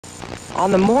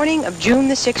On the morning of June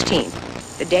the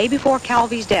 16th, the day before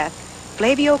Calvi's death,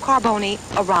 Flavio Carboni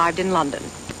arrived in London.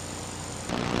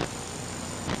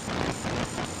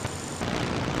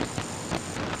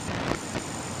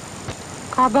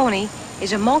 Carboni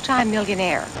is a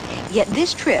multi-millionaire, yet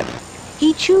this trip,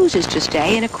 he chooses to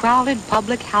stay in a crowded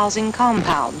public housing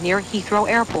compound near Heathrow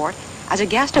Airport as a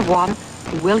guest of one,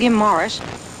 William Morris,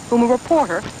 whom a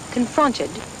reporter confronted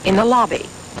in the lobby.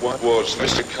 Why was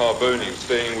Mr. Carboni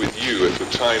staying with you at the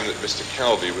time that Mr.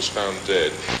 Calvi was found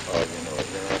dead? Oh,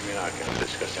 I can't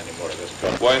discuss any more of this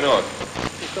stuff. Why not?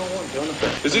 Just don't want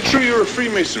Jonathan. Is it true you're a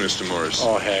Freemason, Mr. Morris?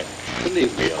 Oh, heck.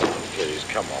 Leave me alone, please.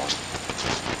 Come on.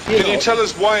 Can you tell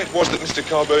us why it was that Mr.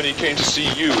 Carboni came to see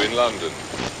you in London?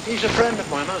 He's a friend of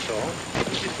mine, that's all.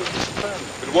 He's a friend.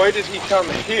 But why did he come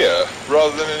here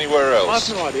rather than anywhere else?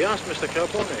 I've no idea. Ask Mr.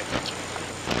 Carboni.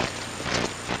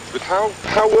 But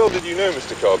how well did you know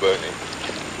Mr. Carboni?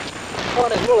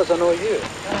 Quite as well as I know you.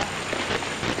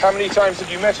 How many times have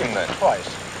you met him then? Twice.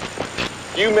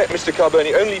 You met Mr.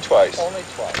 Carboni only twice? Only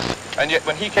twice. And yet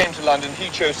when he came to London, he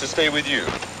chose to stay with you?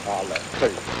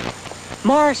 Please.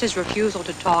 Morris's refusal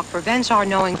to talk prevents our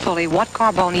knowing fully what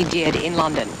Carboni did in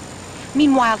London.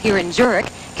 Meanwhile, here in Zurich,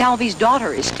 Calvi's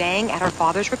daughter is staying at her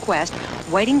father's request,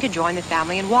 waiting to join the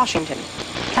family in Washington.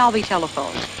 Calvi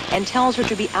telephones and tells her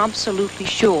to be absolutely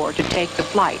sure to take the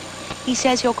flight. He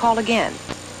says he'll call again.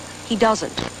 He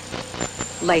doesn't.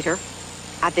 Later,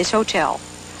 at this hotel,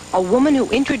 a woman who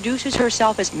introduces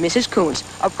herself as Mrs. Kuntz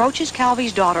approaches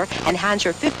Calvi's daughter and hands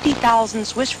her 50,000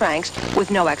 Swiss francs with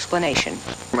no explanation.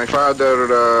 My father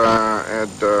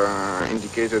had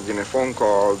indicated in a phone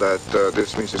call that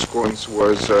this Mrs. Kuntz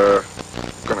was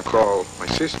going to call my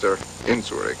sister in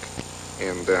Zurich,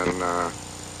 and then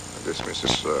this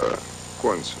Mrs.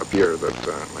 Kuntz appeared at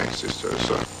my sister's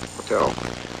hotel.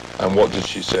 And what did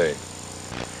she say?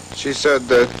 She said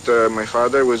that my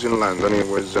father was in London, he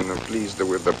was pleased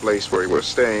with the place where he was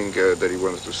staying, that he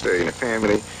wanted to stay in a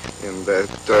family, and that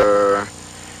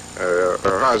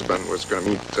her husband was going to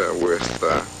meet with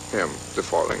him the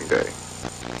following day.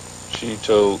 She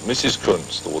told Mrs.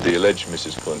 Kuntz, or the alleged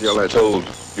Mrs. Kuntz, told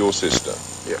your sister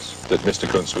yes, that Mr.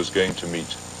 Kuntz was going to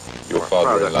meet your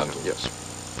father in London? Yes.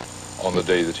 On the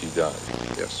day that he died?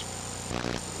 Yes.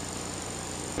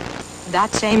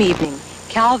 That same evening,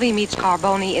 Calvi meets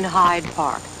Carboni in Hyde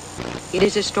Park. It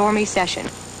is a stormy session,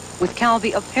 with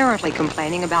Calvi apparently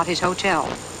complaining about his hotel.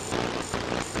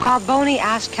 Carboni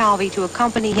asks Calvi to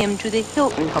accompany him to the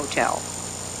Hilton Hotel.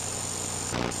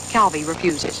 Calvi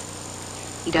refuses.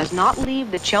 He does not leave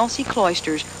the Chelsea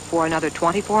cloisters for another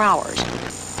 24 hours,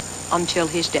 until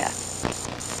his death.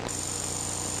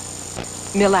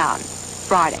 Milan,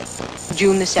 Friday,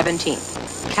 June the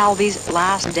 17th, Calvi's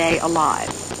last day alive.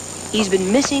 He's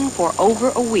been missing for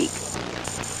over a week.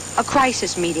 A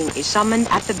crisis meeting is summoned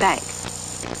at the bank.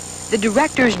 The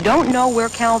directors don't know where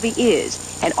Calvi is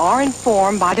and are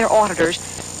informed by their auditors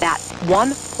that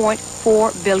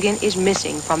 1.4 billion is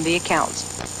missing from the accounts.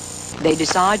 They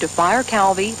decide to fire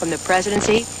Calvi from the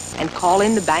presidency and call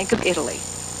in the Bank of Italy.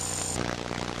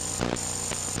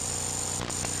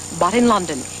 But in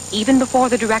London, even before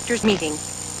the directors' meeting,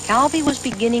 Calvi was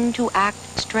beginning to act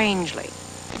strangely.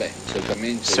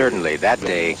 Certainly, that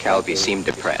day, Calvi seemed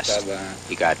depressed.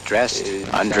 He got dressed,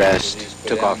 undressed,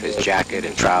 took off his jacket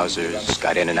and trousers,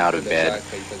 got in and out of bed,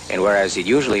 and whereas he'd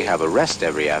usually have a rest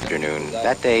every afternoon,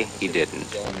 that day he didn't.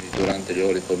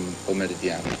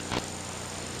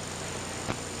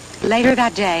 Later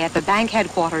that day, at the bank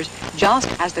headquarters, just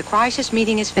as the crisis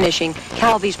meeting is finishing,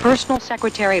 Calvi's personal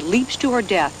secretary leaps to her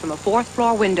death from a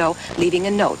fourth-floor window, leaving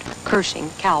a note cursing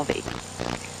Calvi.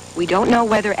 We don't know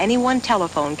whether anyone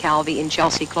telephoned Calvi in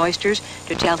Chelsea cloisters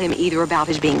to tell him either about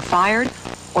his being fired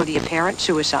or the apparent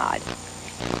suicide.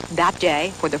 That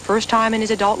day, for the first time in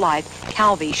his adult life,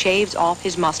 Calvi shaves off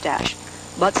his mustache.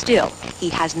 But still, he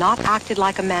has not acted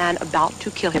like a man about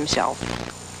to kill himself.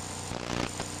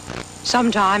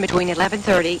 Sometime between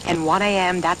 11:30 and 1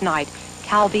 a.m. that night,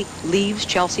 Calvi leaves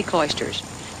Chelsea cloisters.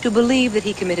 To believe that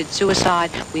he committed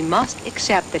suicide, we must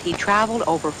accept that he traveled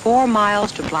over 4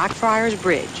 miles to Blackfriars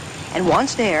Bridge, and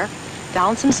once there,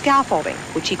 found some scaffolding,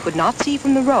 which he could not see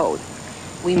from the road.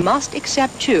 We must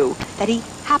accept, too, that he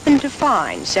happened to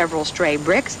find several stray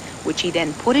bricks, which he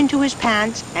then put into his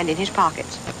pants and in his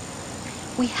pockets.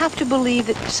 We have to believe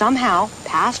that somehow,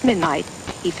 past midnight,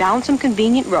 he found some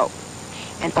convenient rope,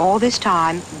 and all this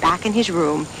time, back in his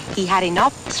room, he had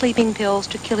enough sleeping pills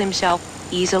to kill himself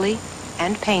easily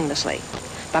and painlessly,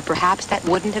 but perhaps that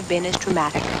wouldn't have been as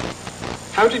traumatic.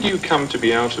 How did you come to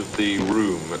be out of the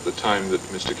room at the time that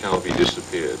Mr. Calvi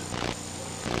disappeared?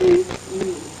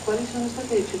 Quali sono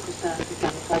state le circostanze che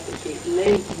hanno fatto che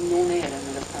lei non era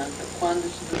nella stanza quando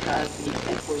il signor Calvi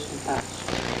è poi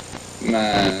scomparso?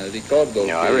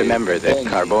 I remember that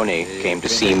Carboni came to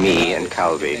see me and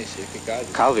Calvi.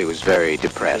 Calvi was very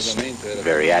depressed,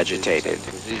 very agitated,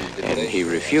 and he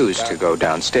refused to go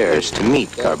downstairs to meet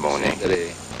Carboni.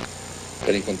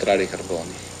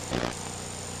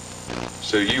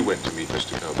 So you went to meet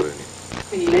Mr. Carboni?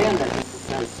 Quindi lei è andata a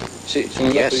incontrarsi?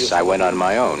 Yes, I went on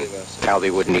my own. Calvi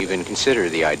wouldn't even consider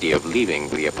the idea of leaving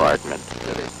the apartment.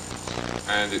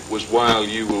 And it was while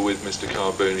you were with Mr.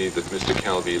 Carboni that Mr.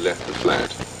 Calvi left the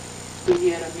flat?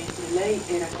 Quindi era mentre lei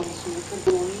era con il signor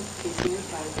Carboni che il signor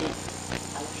Calvi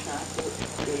ha lasciato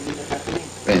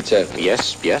l'appartamento?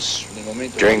 Yes, yes.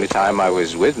 During the time I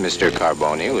was with Mr.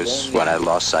 Carboni was when I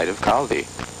lost sight of Calvi.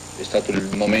 È stato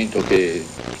il momento che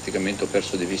praticamente ho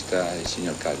perso di vista il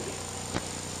signor Calvi.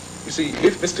 You see,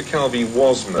 if Mr. Calvi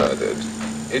was murdered,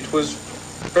 it was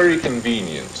very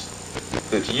convenient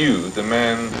that you, the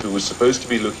man who was supposed to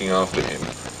be looking after him,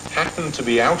 happened to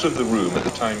be out of the room at the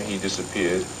time he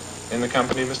disappeared in the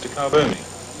company of Mr. Carboni.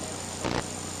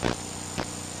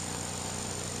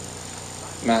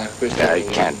 I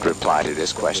can't reply to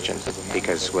this question,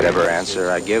 because whatever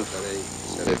answer I give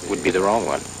would be the wrong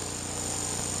one.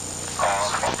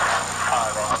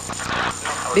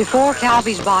 Before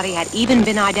Calvi's body had even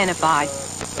been identified,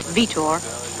 Vitor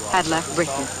had left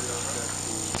Britain.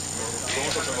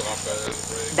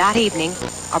 That evening,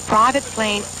 a private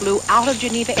plane flew out of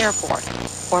Geneva Airport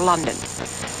for London.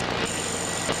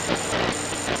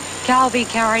 Calvi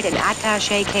carried an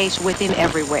attaché case with him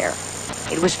everywhere.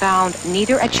 It was found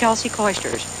neither at Chelsea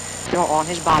Cloisters nor on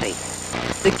his body.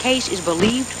 The case is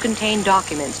believed to contain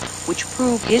documents which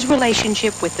prove his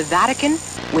relationship with the Vatican,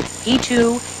 with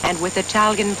P2, and with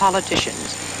Italian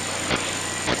politicians.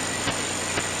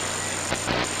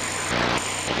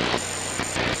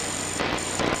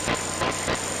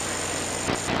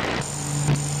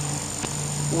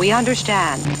 We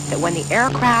understand that when the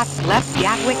aircraft left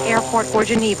Gatwick Airport for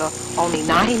Geneva only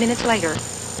 90 minutes later,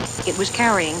 it was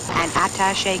carrying an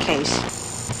attaché case.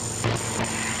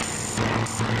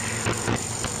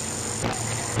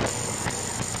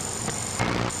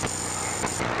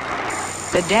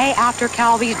 The day after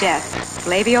Calvi's death,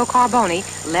 Flavio Carboni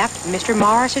left Mr.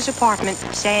 Morris's apartment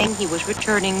saying he was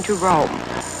returning to Rome.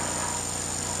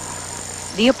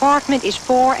 The apartment is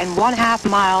 4.5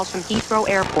 miles from Heathrow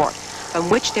Airport, from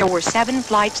which there were 7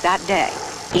 flights that day.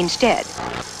 Instead,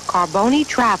 Carboni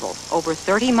traveled over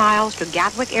 30 miles to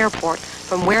Gatwick Airport,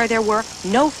 from where there were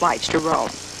no flights to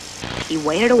Rome. He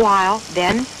waited a while,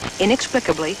 then,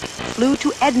 inexplicably, flew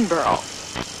to Edinburgh,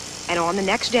 and on the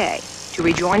next day, to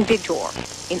rejoin Victor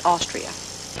in Austria.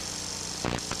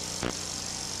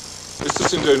 Mr.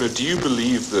 Sindona, do you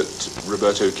believe that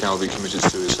Roberto Calvi committed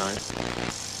suicide?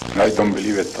 I don't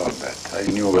believe at all that. I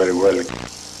knew very well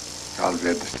Calvi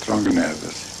had strong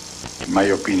nerves. In my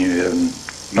opinion, he had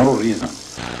no reason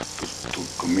to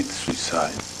commit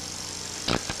suicide.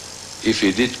 If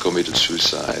he did commit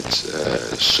suicide,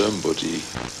 somebody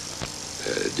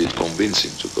did convince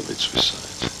him to commit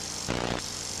suicide.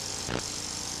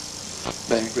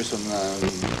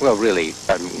 Well, really,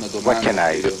 what can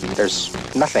I... There's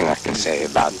nothing I can say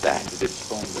about that.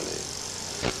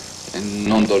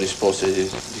 Non do risposte di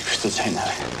questo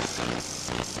genere.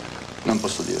 Non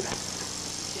posso dire.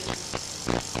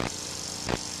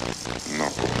 No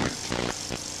comment.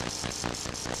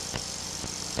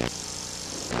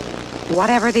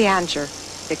 Whatever the answer,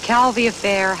 the Calvi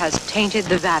affair has tainted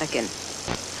the Vatican.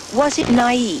 Was it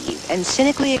naive and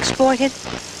cynically exploited?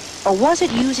 Or was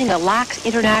it using a lax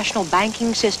international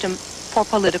banking system for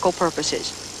political purposes?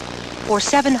 For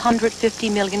 750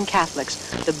 million Catholics,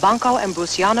 the Banco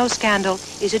Ambrosiano scandal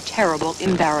is a terrible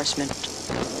embarrassment.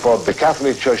 For the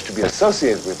Catholic Church to be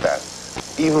associated with that,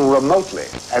 even remotely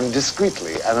and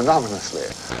discreetly and anonymously,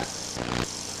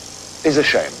 is a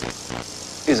shame,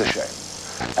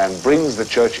 and brings the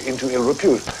Church into ill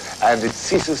repute, and it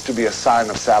ceases to be a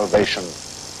sign of salvation,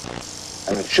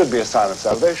 and it should be a sign of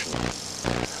salvation.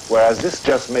 Whereas this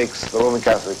just makes the Roman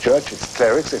Catholic Church, its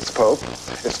clerics, its Pope,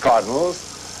 its cardinals,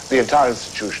 the entire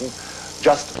institution,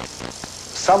 just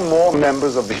some more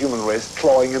members of the human race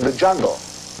clawing in the jungle.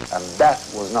 And that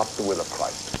was not the will of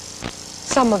Christ.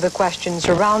 Some of the questions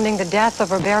surrounding the death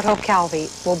of Roberto Calvi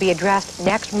will be addressed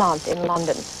next month in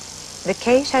London. The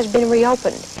case has been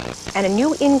reopened, and a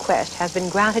new inquest has been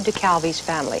granted to Calvi's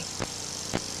family.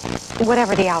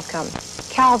 Whatever the outcome,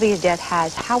 Calvi's death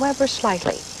has, however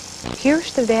slightly,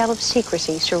 pierced the veil of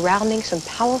secrecy surrounding some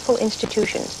powerful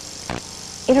institutions.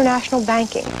 International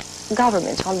banking,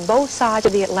 governments on both sides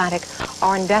of the Atlantic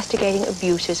are investigating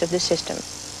abuses of the system.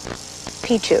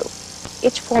 P2.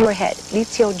 Its former head,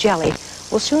 Licio Gelli,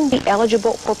 will soon be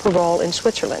eligible for parole in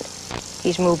Switzerland.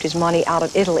 He's moved his money out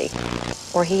of Italy,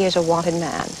 where he is a wanted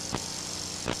man.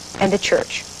 And the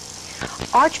Church.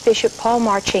 Archbishop Paul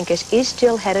Marcinkus is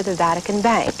still head of the Vatican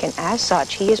Bank, and as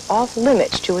such, he is off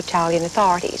limits to Italian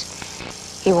authorities.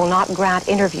 He will not grant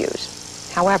interviews.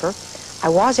 However, I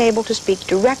was able to speak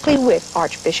directly with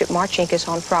Archbishop Marcinkus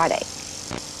on Friday.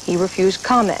 He refused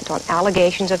comment on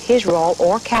allegations of his role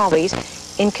or Calvi's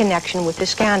in connection with the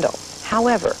scandal.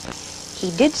 However,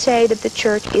 he did say that the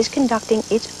Church is conducting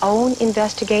its own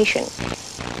investigation,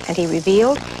 and he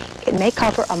revealed it may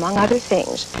cover, among other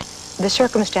things, the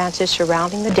circumstances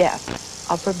surrounding the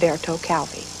death of Roberto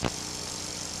Calvi.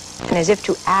 And as if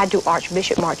to add to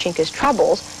Archbishop Marcinkus'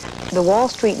 troubles, the Wall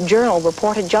Street Journal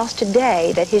reported just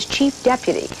today that his chief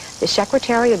deputy, the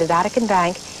Secretary of the Vatican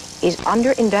Bank, is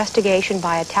under investigation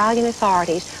by Italian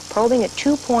authorities probing a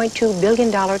 $2.2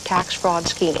 billion tax fraud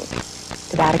scheme.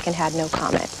 The Vatican had no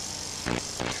comment.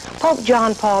 Pope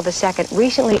John Paul II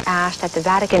recently asked that the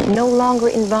Vatican no longer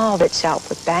involve itself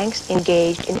with banks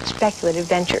engaged in speculative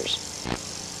ventures.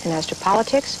 And as to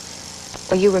politics,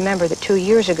 well, you remember that 2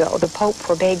 years ago, the Pope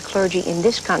forbade clergy in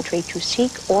this country to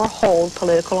seek or hold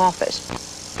political office.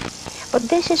 But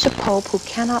this is a Pope who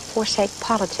cannot forsake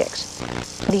politics.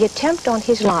 The attempt on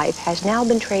his life has now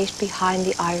been traced behind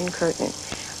the Iron Curtain,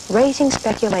 raising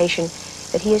speculation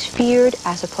that he is feared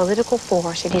as a political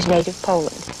force in his native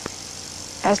Poland.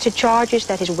 As to charges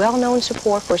that his well-known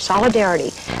support for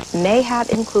solidarity may have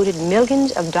included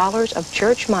millions of dollars of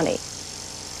church money,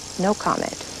 no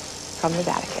comment from the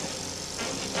Vatican.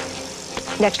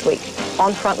 Next week,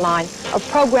 on Frontline, a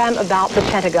program about the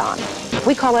Pentagon.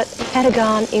 We call it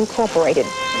Pentagon Incorporated.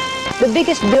 The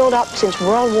biggest build-up since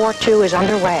World War II is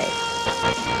underway.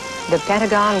 The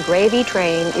Pentagon gravy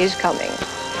train is coming.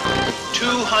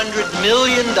 $200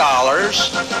 million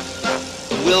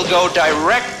will go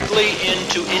directly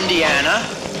into Indiana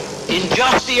in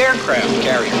just the aircraft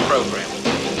carrier program.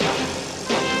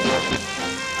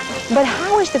 But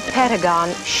how is the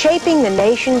Pentagon shaping the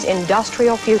nation's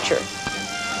industrial future?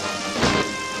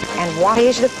 And what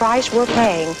is the price we're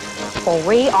paying for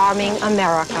rearming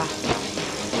America?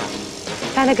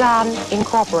 Pentagon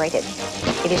Incorporated.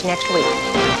 It is next week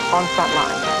on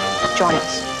Frontline. Join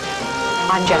us.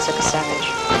 I'm Jessica Savage.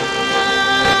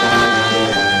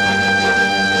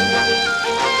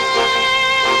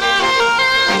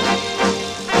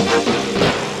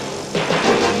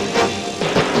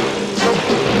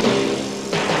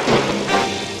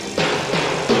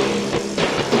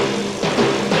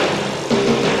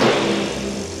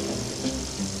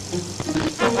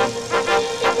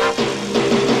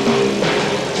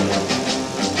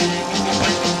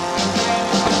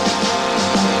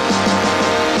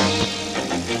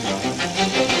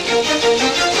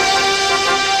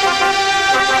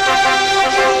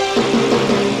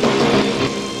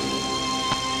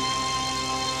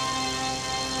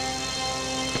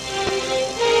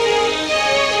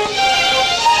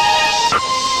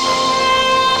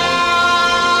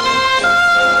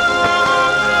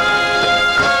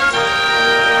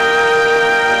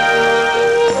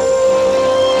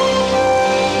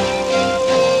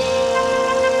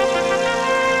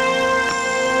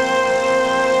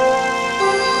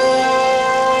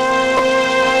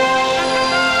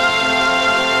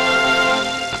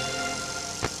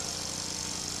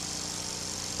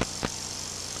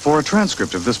 For a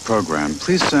transcript of this program,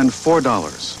 please send $4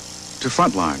 to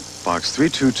Frontline, Box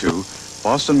 322,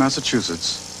 Boston,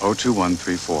 Massachusetts,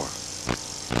 02134.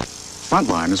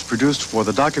 Frontline is produced for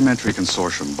the Documentary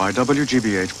Consortium by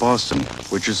WGBH Boston,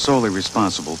 which is solely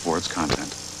responsible for its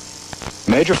content.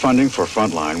 Major funding for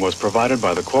Frontline was provided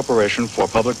by the Corporation for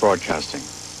Public Broadcasting,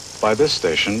 by this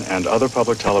station and other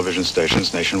public television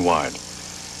stations nationwide,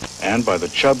 and by the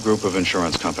Chubb Group of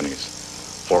insurance companies.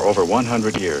 For over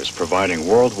 100 years, providing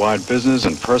worldwide business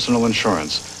and personal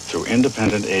insurance through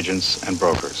independent agents and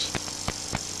brokers.